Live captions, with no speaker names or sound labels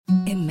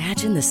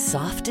Imagine the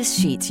softest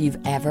sheets you've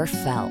ever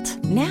felt.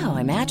 Now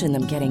imagine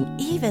them getting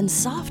even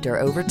softer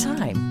over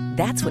time.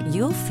 That's what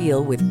you'll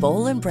feel with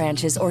Boll &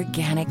 Branch's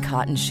organic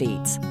cotton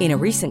sheets. In a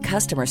recent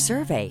customer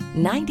survey,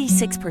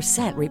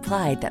 96%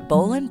 replied that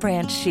Boll &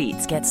 Branch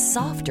sheets get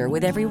softer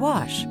with every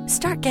wash.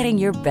 Start getting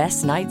your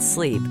best night's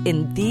sleep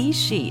in these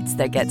sheets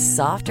that get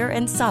softer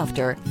and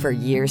softer for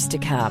years to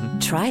come.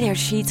 Try their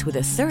sheets with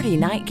a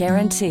 30-night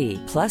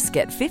guarantee. Plus,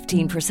 get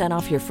 15%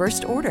 off your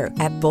first order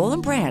at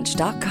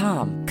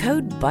bollandbranch.com.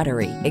 Code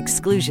BUTTERY.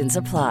 Exclusions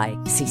apply.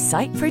 See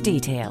site for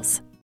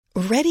details.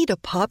 Ready to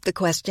pop the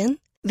question?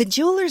 The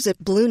jewelers at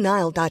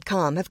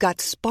BlueNile.com have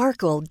got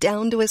sparkle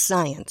down to a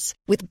science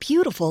with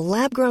beautiful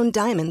lab-grown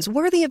diamonds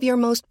worthy of your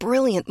most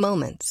brilliant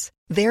moments.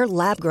 Their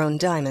lab-grown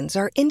diamonds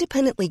are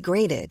independently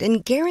graded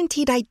and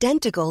guaranteed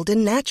identical to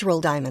natural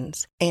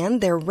diamonds,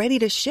 and they're ready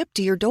to ship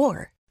to your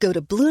door. Go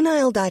to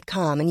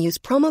BlueNile.com and use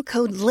promo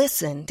code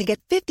LISTEN to get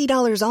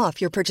 $50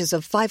 off your purchase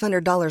of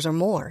 $500 or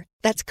more.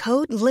 That's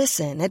code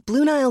LISTEN at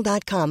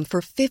BlueNile.com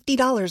for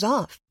 $50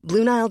 off.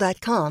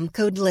 BlueNile.com,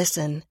 code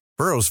LISTEN.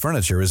 Burrow's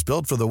furniture is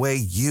built for the way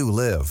you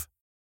live.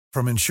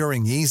 From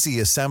ensuring easy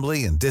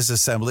assembly and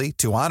disassembly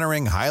to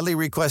honoring highly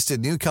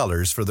requested new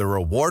colors for their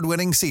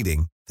award-winning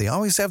seating, they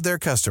always have their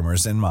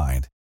customers in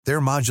mind.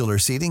 Their modular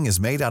seating is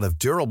made out of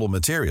durable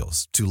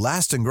materials to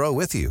last and grow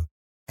with you.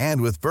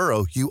 And with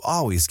Burrow, you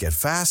always get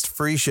fast,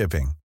 free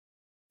shipping.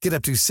 Get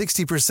up to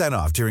 60%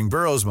 off during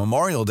Burrow's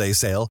Memorial Day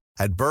sale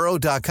at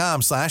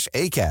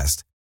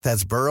burrow.com/ACAST.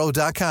 That's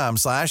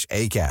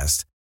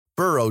burrow.com/ACAST.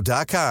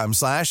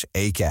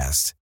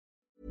 burrow.com/ACAST.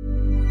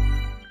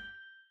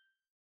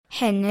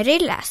 Henry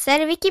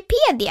läser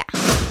Wikipedia.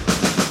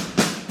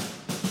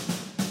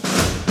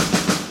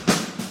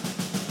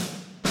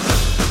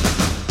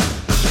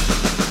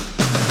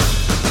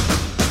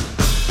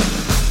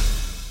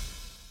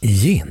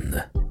 Gin.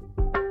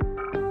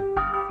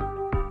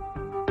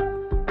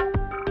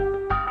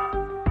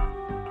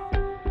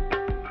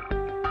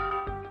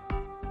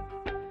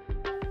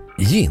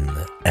 Gin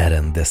är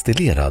en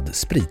destillerad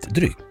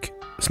spritdryck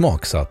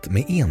smaksatt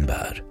med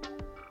enbär.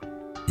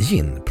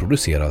 Gin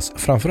produceras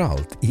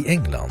framförallt i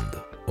England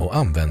och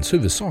används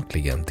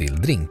huvudsakligen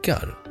till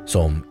drinkar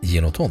som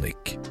gin och tonic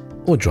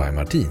och dry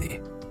martini.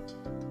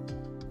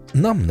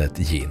 Namnet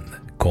gin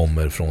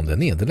kommer från det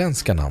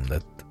nederländska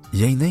namnet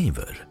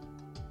jenever,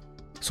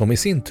 som i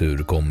sin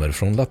tur kommer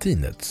från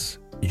latinets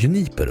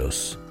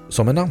juniperus,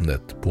 som är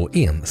namnet på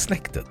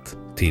ensläktet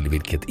till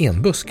vilket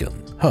enbusken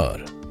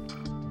hör.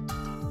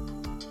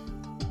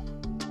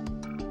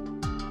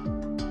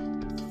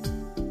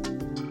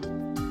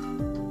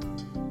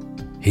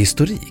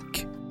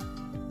 Historik.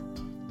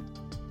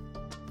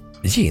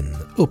 Gin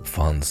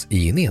uppfanns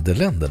i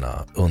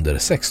Nederländerna under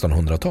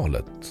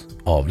 1600-talet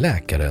av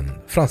läkaren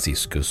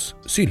Franciscus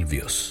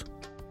Sylvius.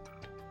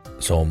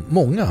 Som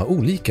många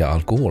olika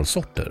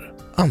alkoholsorter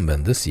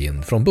användes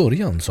gin från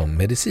början som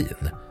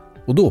medicin,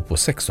 och då på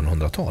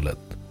 1600-talet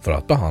för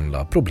att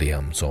behandla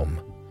problem som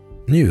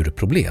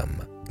njurproblem,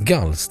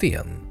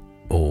 gallsten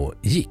och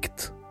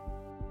gikt.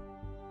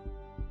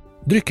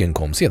 Drycken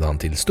kom sedan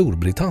till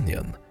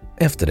Storbritannien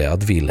efter det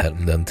att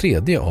Wilhelm den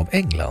tredje av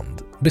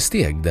England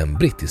besteg den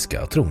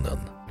brittiska tronen.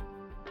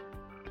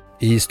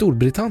 I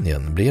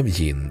Storbritannien blev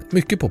gin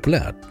mycket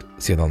populärt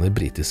sedan det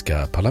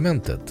brittiska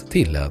parlamentet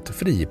tillät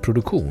fri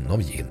produktion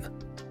av gin,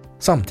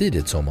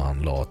 samtidigt som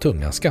man la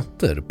tunga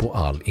skatter på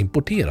all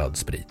importerad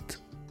sprit.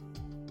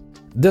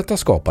 Detta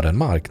skapade en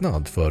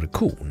marknad för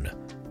korn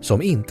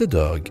som inte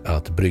dög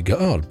att brygga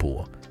öl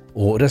på,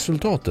 och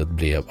resultatet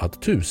blev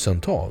att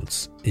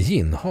tusentals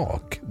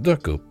ginhak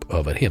dök upp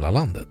över hela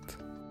landet.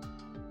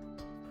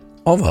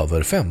 Av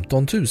över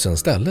 15 000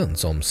 ställen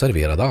som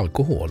serverade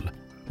alkohol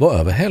var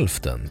över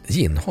hälften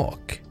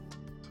ginhak.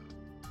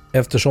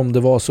 Eftersom det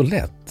var så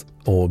lätt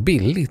och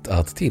billigt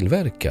att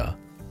tillverka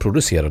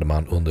producerade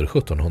man under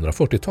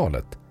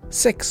 1740-talet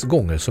 6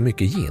 gånger så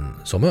mycket gin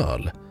som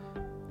öl.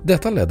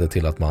 Detta ledde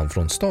till att man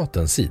från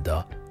statens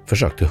sida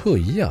försökte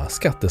höja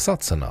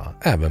skattesatserna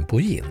även på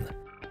gin.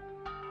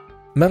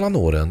 Mellan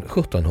åren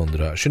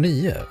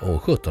 1729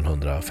 och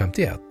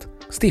 1751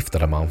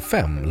 stiftade man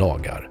 5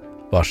 lagar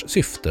vars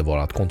syfte var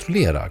att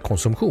kontrollera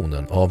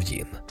konsumtionen av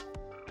gin.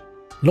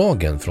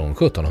 Lagen från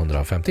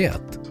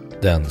 1751,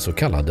 den så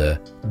kallade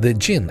The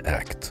Gin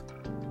Act,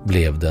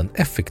 blev den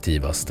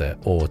effektivaste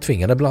och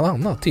tvingade bland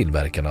annat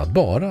tillverkarna att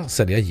bara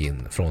sälja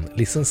gin från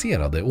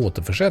licensierade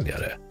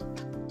återförsäljare,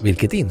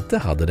 vilket inte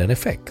hade den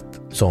effekt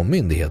som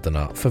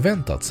myndigheterna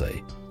förväntat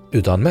sig,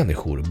 utan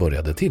människor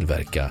började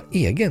tillverka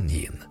egen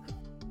gin.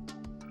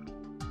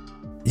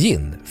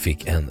 Gin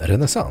fick en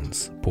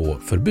renässans på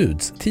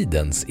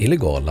förbudstidens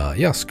illegala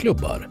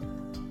jazzklubbar.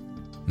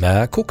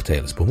 Med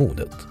cocktails på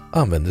modet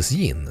användes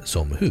gin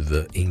som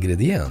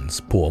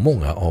huvudingrediens på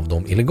många av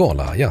de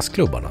illegala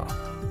jazzklubbarna.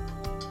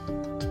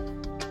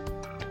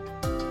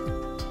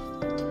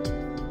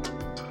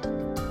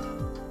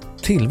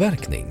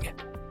 Tillverkning.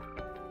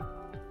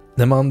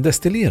 När man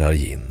destillerar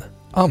gin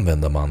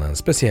använder man en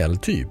speciell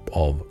typ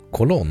av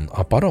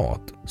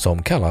kolonnapparat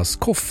som kallas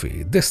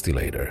coffee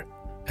distillator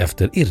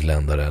efter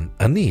irländaren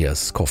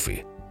Aeneas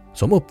Coffey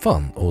som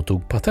uppfann och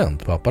tog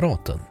patent på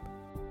apparaten.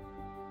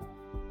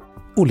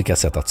 Olika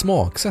sätt att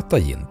smaksätta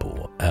gin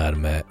på är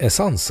med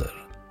essenser,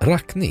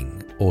 rackning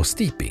och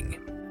steeping.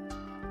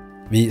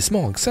 Vid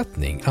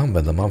smaksättning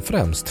använder man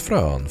främst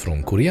frön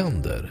från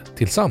koriander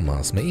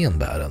tillsammans med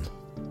enbären.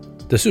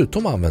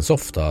 Dessutom används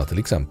ofta till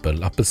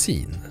exempel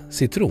apelsin,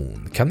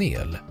 citron,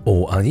 kanel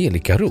och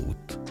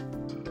angelikarot.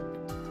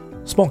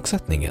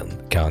 Smaksättningen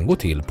kan gå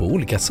till på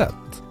olika sätt.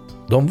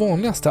 De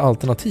vanligaste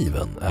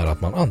alternativen är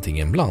att man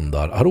antingen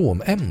blandar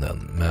aromämnen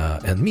med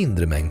en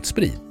mindre mängd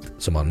sprit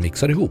som man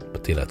mixar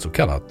ihop till ett så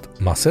kallat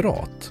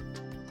macerat.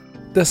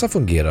 Dessa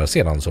fungerar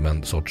sedan som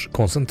en sorts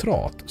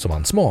koncentrat som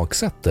man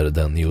smaksätter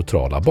den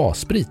neutrala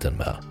basspriten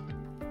med.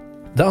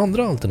 Det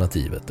andra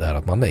alternativet är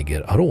att man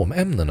lägger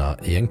aromämnena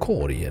i en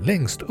korg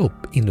längst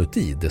upp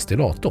inuti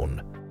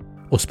destillatorn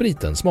och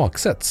spriten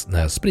smaksätts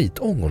när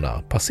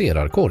spritångorna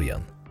passerar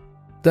korgen.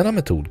 Denna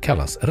metod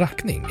kallas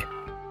rackning.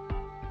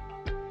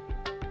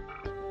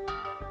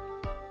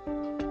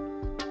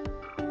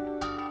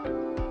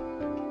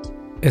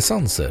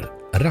 Essenser,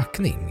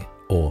 rackning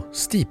och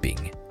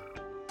steeping.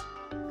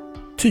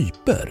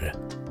 Typer.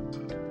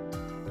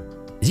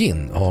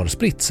 Gin har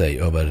spritt sig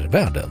över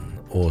världen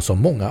och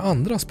som många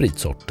andra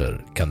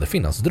spritsorter kan det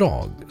finnas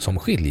drag som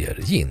skiljer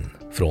gin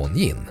från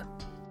gin.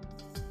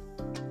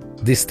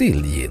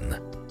 Distill gin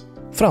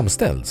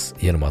framställs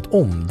genom att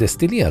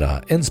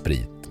omdestillera en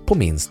sprit på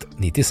minst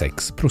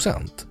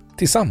 96%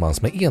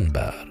 tillsammans med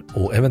enbär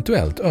och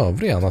eventuellt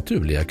övriga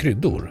naturliga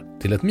kryddor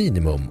till ett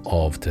minimum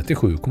av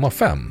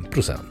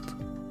 37,5%.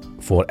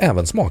 Får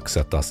även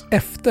smaksättas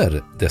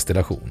efter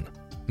destillation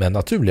med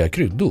naturliga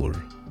kryddor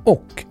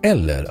och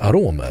eller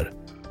aromer,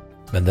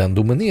 men den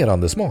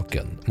dominerande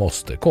smaken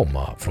måste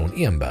komma från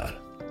enbär.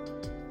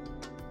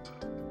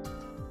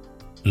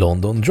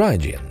 London Dry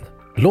Gin,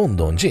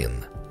 London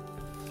Gin,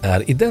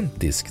 är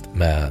identiskt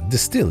med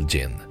Distill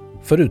Gin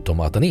förutom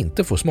att den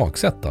inte får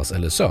smaksättas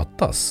eller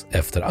sötas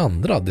efter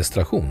andra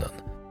destillationen,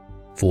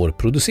 får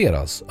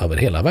produceras över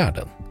hela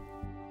världen.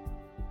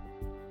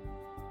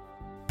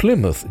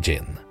 Plymouth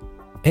Gin,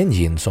 en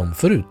gin som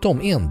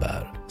förutom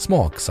enbär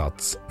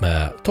smaksatts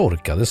med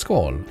torkade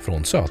skal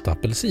från söta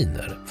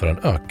apelsiner för en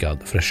ökad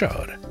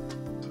fräschör.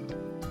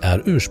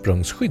 Är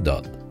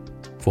ursprungsskyddad,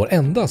 får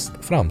endast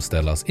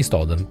framställas i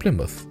staden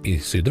Plymouth i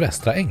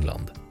sydvästra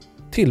England,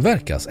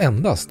 tillverkas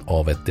endast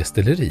av ett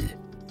destilleri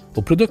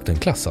och produkten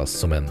klassas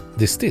som en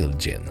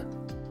distilled gin.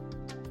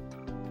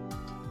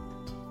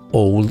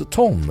 Old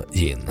Tom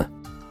Gin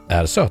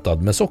är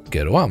sötad med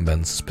socker och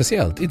används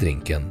speciellt i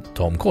drinken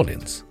Tom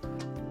Collins.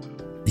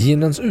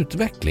 Ginens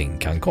utveckling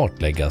kan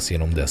kartläggas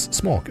genom dess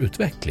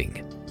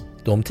smakutveckling.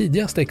 De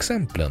tidigaste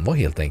exemplen var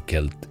helt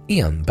enkelt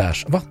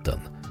enbärsvatten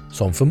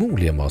som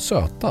förmodligen var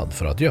sötad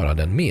för att göra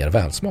den mer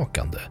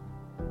välsmakande.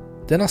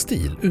 Denna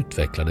stil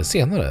utvecklades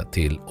senare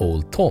till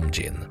Old Tom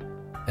Gin,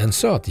 en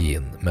söt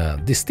gin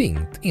med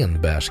distinkt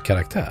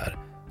enbärskaraktär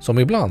som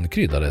ibland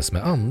kryddades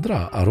med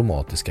andra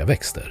aromatiska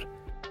växter.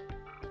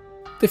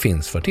 Det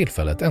finns för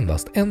tillfället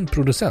endast en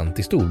producent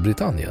i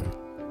Storbritannien,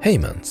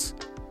 Heymans,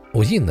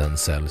 och ginen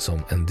säljs som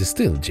en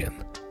distilled gin.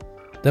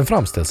 Den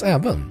framställs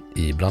även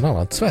i bland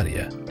annat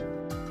Sverige.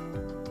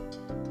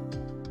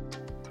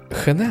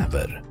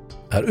 Genever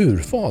är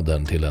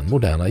urfadern till den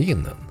moderna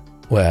ginen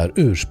och är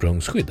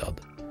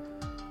ursprungsskyddad.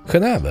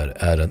 Genever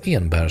är en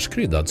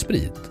enbärskryddad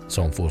sprit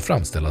som får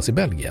framställas i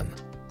Belgien,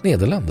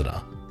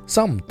 Nederländerna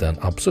samt den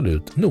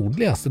absolut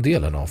nordligaste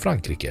delen av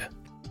Frankrike.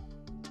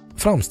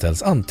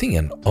 Framställs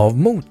antingen av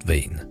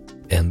motvin,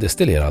 en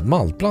destillerad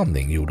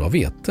maltblandning gjord av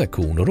vete,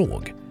 korn och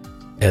råg,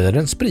 eller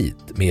en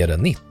sprit mer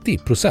än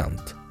 90%.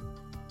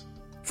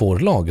 Får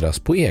lagras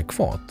på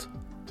ekfat.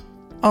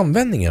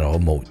 Användningen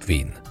av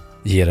motvin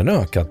ger en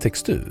ökad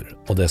textur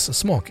och dess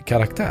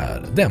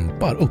smakkaraktär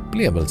dämpar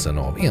upplevelsen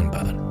av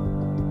enbär.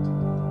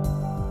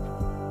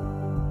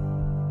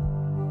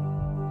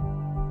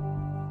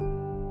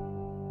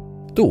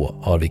 Då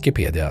har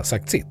Wikipedia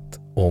sagt sitt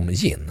om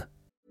gin.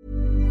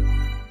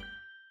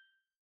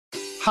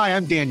 Hi,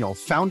 I'm Daniel,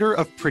 founder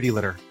of Pretty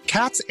Litter.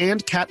 Cats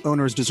and cat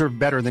owners deserve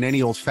better than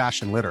any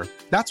old-fashioned litter.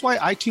 That's why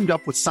I teamed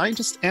up with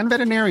scientists and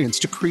veterinarians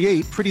to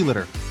create Pretty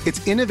Litter.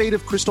 Its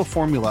innovative crystal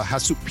formula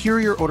has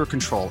superior odor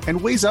control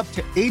and weighs up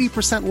to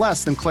 80%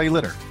 less than clay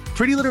litter.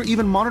 Pretty Litter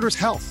even monitors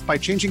health by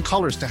changing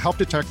colors to help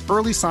detect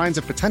early signs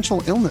of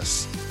potential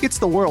illness. It's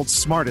the world's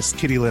smartest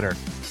kitty litter.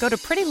 Go to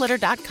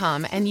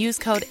prettylitter.com and use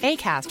code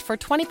ACAST for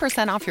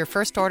 20% off your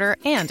first order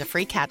and a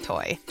free cat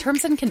toy.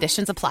 Terms and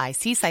conditions apply.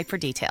 See site for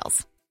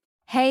details.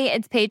 Hey,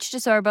 it's Paige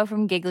DeSorbo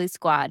from Giggly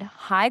Squad.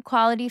 High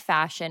quality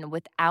fashion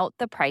without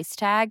the price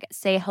tag.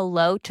 Say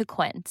hello to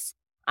Quince.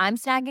 I'm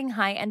snagging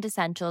high-end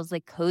essentials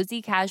like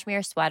cozy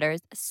cashmere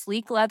sweaters,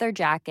 sleek leather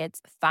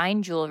jackets,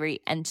 fine jewelry,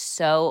 and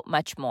so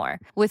much more.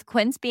 With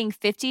Quince being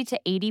 50 to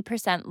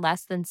 80%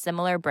 less than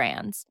similar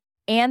brands.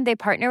 And they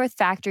partner with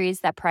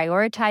factories that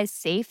prioritize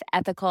safe,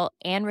 ethical,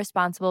 and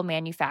responsible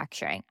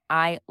manufacturing.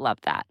 I love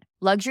that.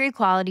 Luxury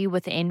quality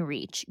within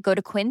reach. Go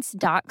to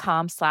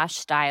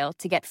quince.com/style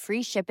to get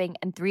free shipping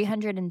and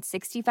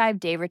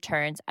 365-day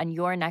returns on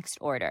your next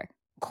order.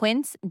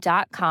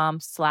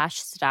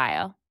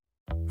 Quince.com/style.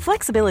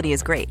 Flexibility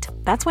is great.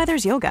 That's why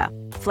there's yoga.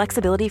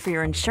 Flexibility for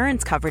your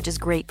insurance coverage is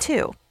great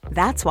too.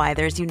 That's why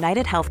there's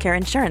United Healthcare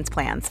Insurance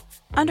Plans.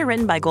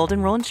 Underwritten by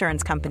Golden Rule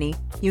Insurance Company,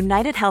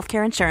 United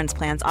Healthcare Insurance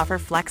Plans offer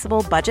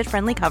flexible,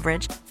 budget-friendly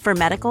coverage for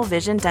medical,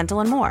 vision, dental,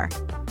 and more.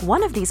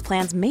 One of these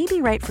plans may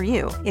be right for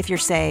you if you're,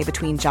 say,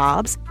 between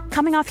jobs,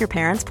 coming off your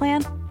parents'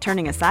 plan,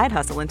 turning a side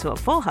hustle into a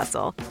full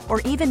hustle,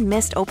 or even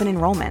missed open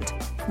enrollment.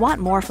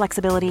 Want more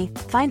flexibility?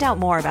 Find out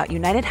more about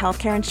United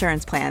Healthcare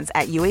Insurance Plans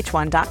at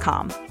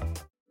uh1.com.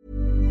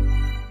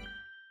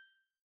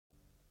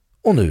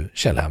 Och nu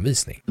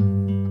källhänvisning.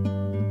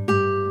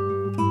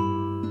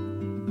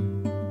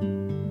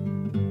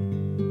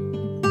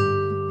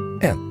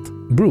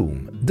 1.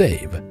 Broom,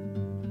 Dave.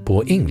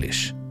 På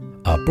English,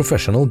 A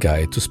Professional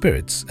Guide to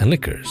Spirits and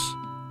Liquors.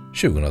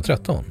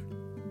 2013.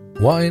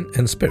 Wine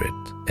and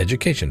Spirit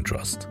Education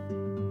Trust.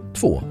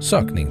 2.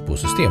 Sökning på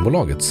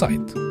Systembolagets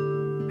sajt.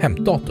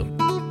 Hämtdatum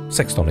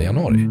 16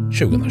 januari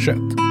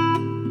 2021.